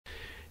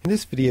In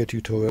this video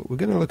tutorial we're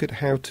going to look at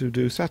how to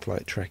do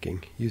satellite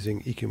tracking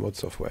using EQMOD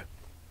software.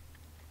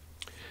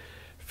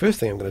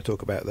 First thing I'm going to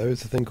talk about though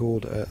is a thing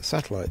called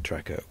Satellite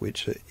Tracker,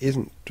 which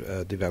isn't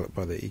developed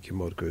by the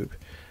EQMOD group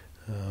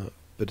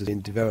but has been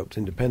developed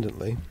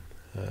independently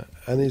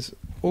and is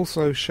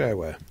also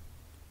shareware.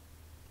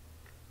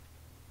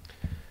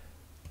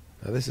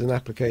 Now, this is an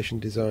application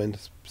designed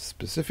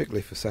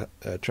specifically for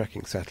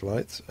tracking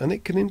satellites, and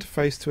it can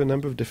interface to a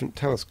number of different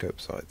telescope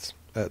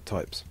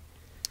types.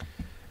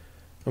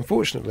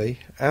 Unfortunately,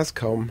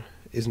 EQASCOM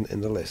isn't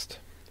in the list.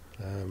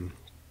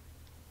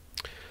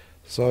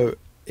 So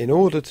in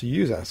order to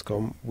use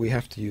EQASCOM, we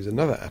have to use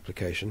another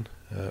application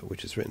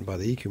which is written by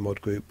the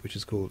EQMOD group, which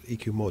is called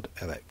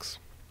EQMODLX.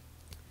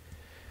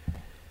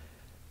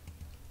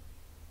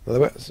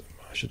 Now,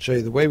 I should show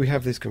you the way we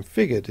have this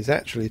configured is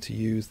actually to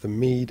use the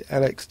Meade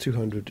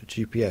LX200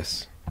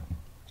 GPS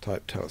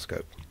type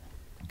telescope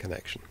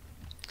connection.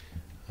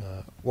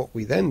 What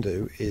we then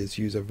do is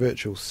use a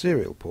virtual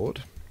serial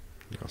port.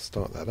 I'll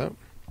start that up.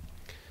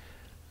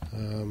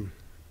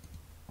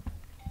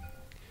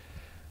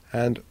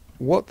 And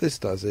what this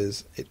does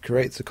is it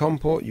creates a COM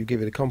port. You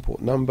give it a COM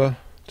port number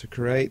to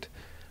create.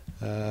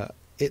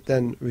 It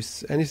then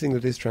anything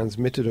that is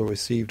transmitted or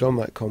received on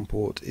that COM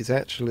port is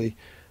actually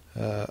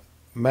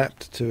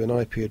mapped to an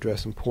IP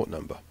address and port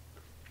number.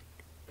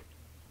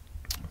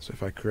 So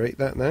if I create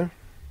that now,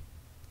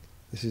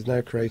 this is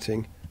now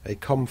creating a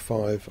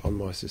COM5 on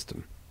my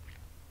system.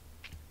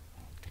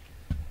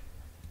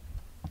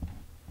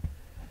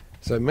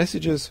 So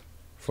messages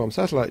from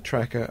Satellite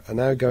Tracker are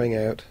now going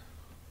out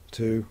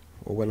to,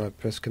 or when I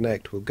press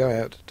connect, will go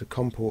out to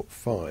COM port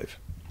 5.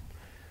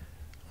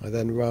 I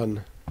then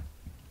run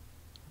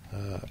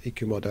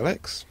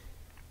EQMODLX,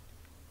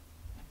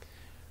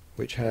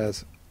 which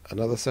has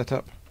another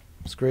setup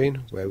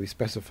screen where we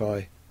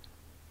specify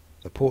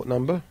the port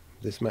number.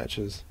 This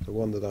matches the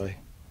one that I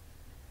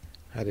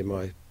had in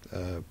my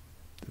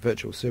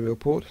virtual serial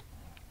port.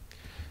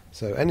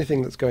 So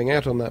anything that's going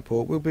out on that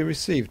port will be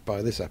received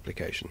by this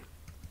application.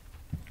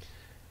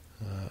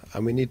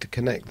 And we need to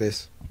connect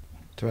this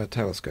to our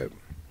telescope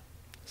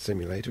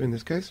simulator in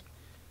this case.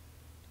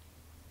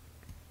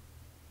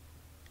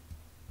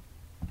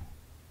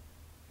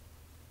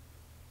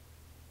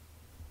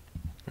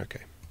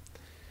 Okay.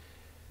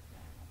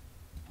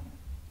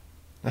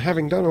 Now,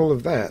 having done all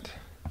of that,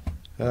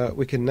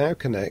 we can now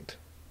connect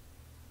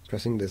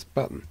pressing this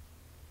button.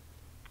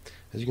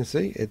 As you can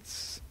see, it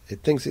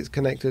thinks it's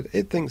connected.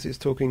 It thinks it's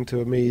talking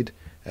to a Meade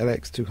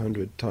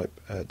LX200 type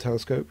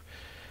telescope,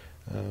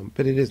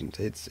 but it isn't.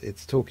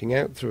 It's talking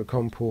out through a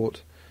COM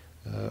port,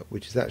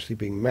 which is actually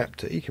being mapped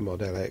to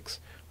EQMODLX,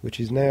 which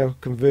is now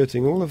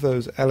converting all of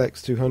those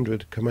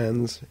LX200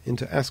 commands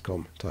into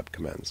EQASCOM type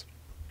commands.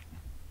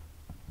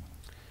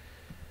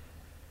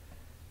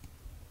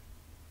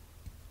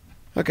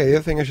 Okay, the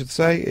other thing I should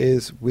say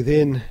is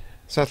within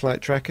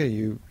Satellite Tracker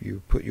you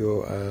put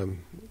your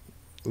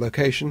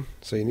location,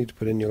 so you need to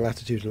put in your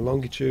latitude and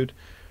longitude.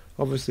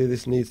 Obviously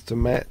this needs to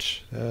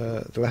match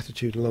the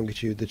latitude and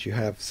longitude that you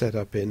have set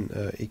up in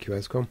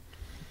EQASCOM.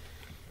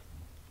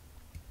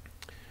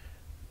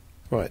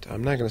 Right,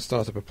 I'm now going to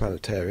start up a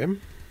planetarium.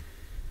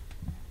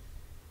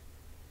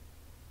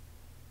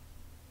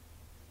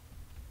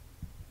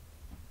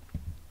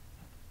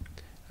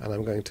 And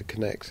I'm going to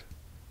connect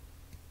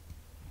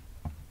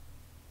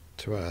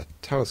to our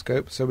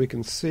telescope so we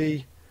can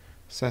see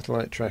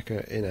Satellite Tracker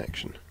in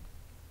action.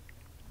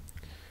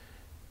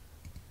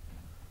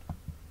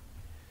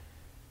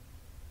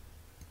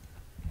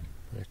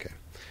 Okay.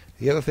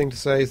 The other thing to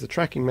say is the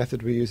tracking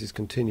method we use is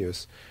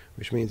continuous,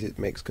 which means it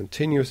makes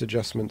continuous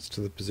adjustments to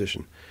the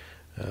position.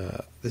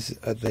 This is,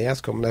 at the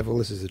EQASCOM level,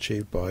 this is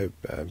achieved by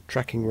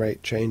tracking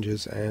rate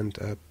changes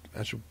and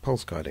actual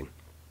pulse guiding.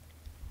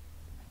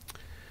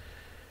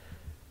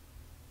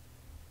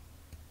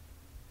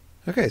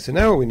 Okay, so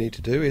now all we need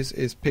to do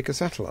is pick a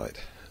satellite.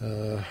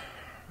 There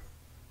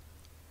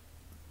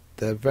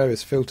are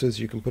various filters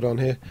you can put on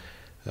here.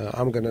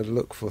 I'm going to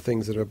look for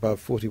things that are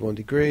above 41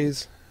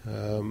 degrees,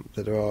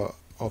 that are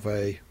of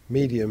a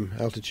medium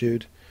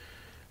altitude,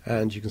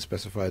 and you can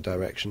specify a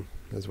direction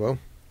as well.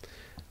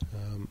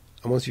 And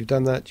once you've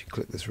done that, you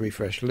click this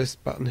refresh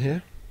list button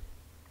here.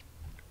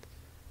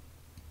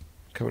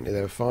 Currently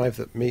there are 5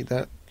 that meet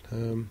that.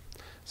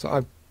 So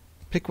I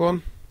pick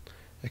one.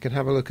 I can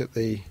have a look at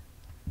the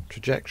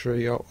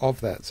trajectory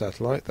of that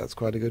satellite. That's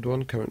quite a good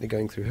one, currently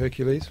going through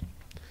Hercules.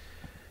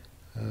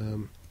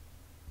 No,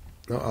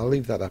 I'll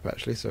leave that up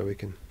actually so we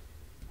can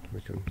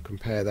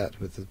compare that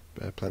with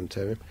the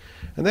planetarium,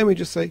 and then we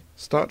just say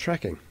start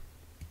tracking.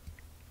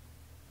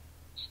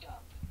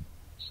 Stop.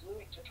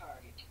 Slewing to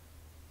target.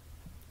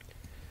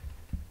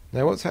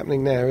 Now what's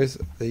happening now is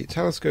the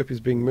telescope is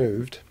being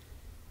moved,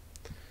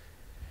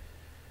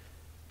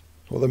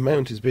 or the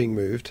mount is being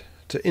moved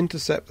to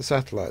intercept the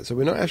satellite. So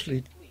we're not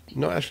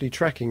actually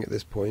tracking at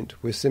this point.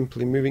 We're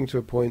simply moving to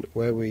a point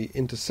where we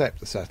intercept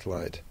the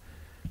satellite.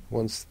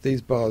 Once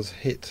these bars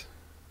hit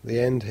the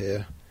end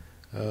here,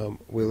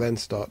 we'll then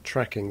start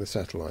tracking the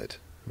satellite.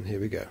 And here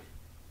we go.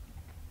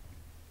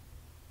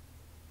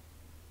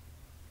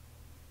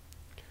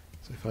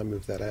 So if I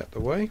move that out the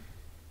way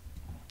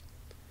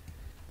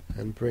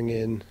and bring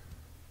in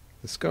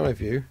the sky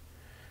view,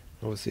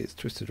 obviously it's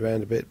twisted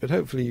around a bit, but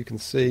hopefully you can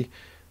see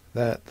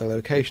that the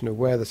location of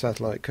where the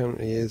satellite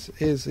currently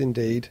is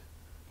indeed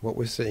what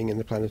we're seeing in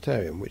the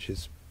planetarium, which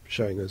is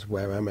showing us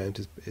where our mount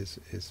is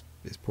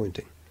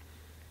pointing.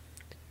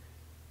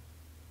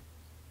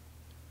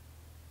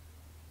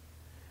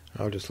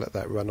 I'll just let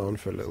that run on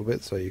for a little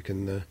bit so you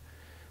can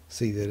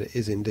see that it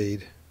is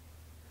indeed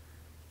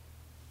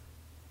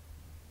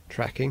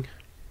tracking.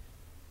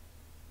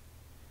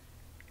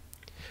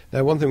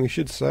 Now, one thing we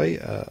should say,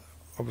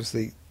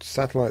 obviously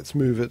satellites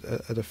move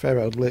at a fair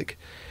old lick,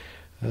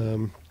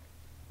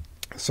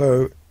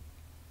 so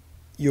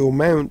your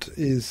mount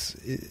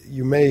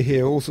you may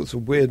hear all sorts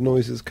of weird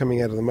noises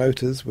coming out of the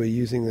motors. We're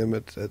using them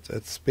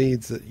at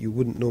speeds that you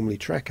wouldn't normally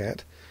track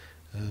at,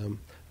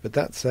 but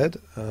that said,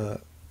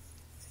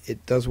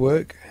 it does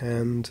work,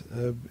 and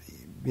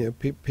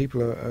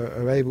people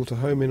are able to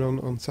home in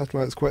on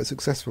satellites quite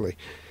successfully.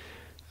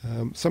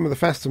 Some of the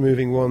faster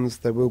moving ones,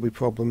 there will be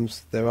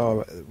problems.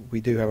 We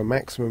do have a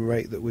maximum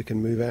rate that we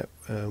can move at,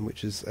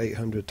 which is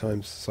 800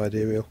 times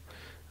sidereal.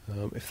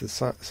 If the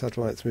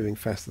satellite's moving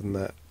faster than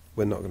that,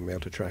 we're not going to be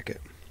able to track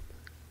it.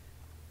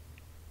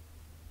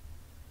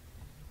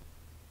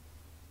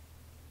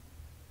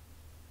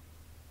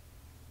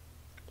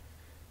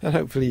 And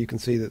hopefully you can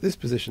see that this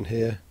position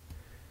here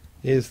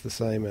is the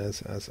same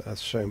as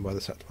shown by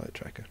the satellite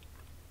tracker.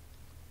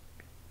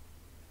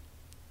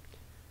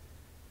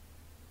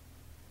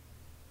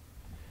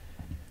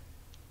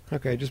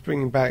 Okay, just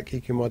bringing back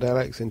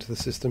EQMODLX into the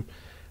system.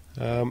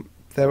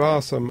 There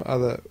are some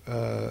other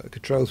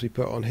controls we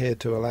put on here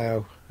to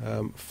allow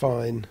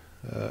fine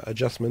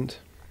adjustment.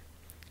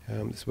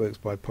 This works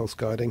by pulse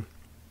guiding.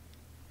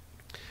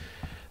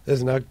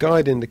 There's a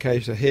guide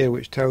indicator here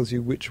which tells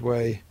you which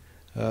way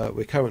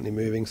we're currently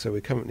moving, so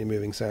we're currently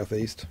moving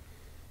southeast,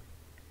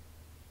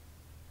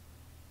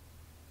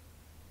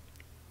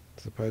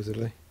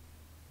 supposedly,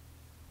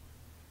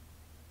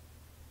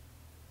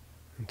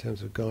 in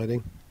terms of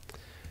guiding.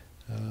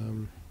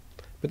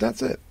 But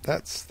that's it.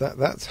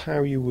 That's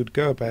how you would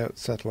go about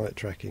satellite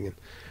tracking,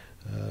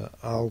 and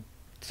I'll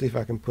see if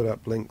I can put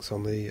up links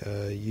on the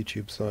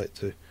YouTube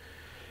site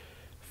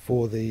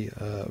for the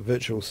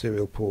virtual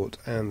serial port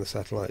and the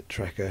satellite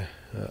tracker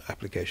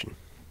application.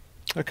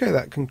 Okay,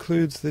 that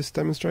concludes this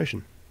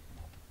demonstration.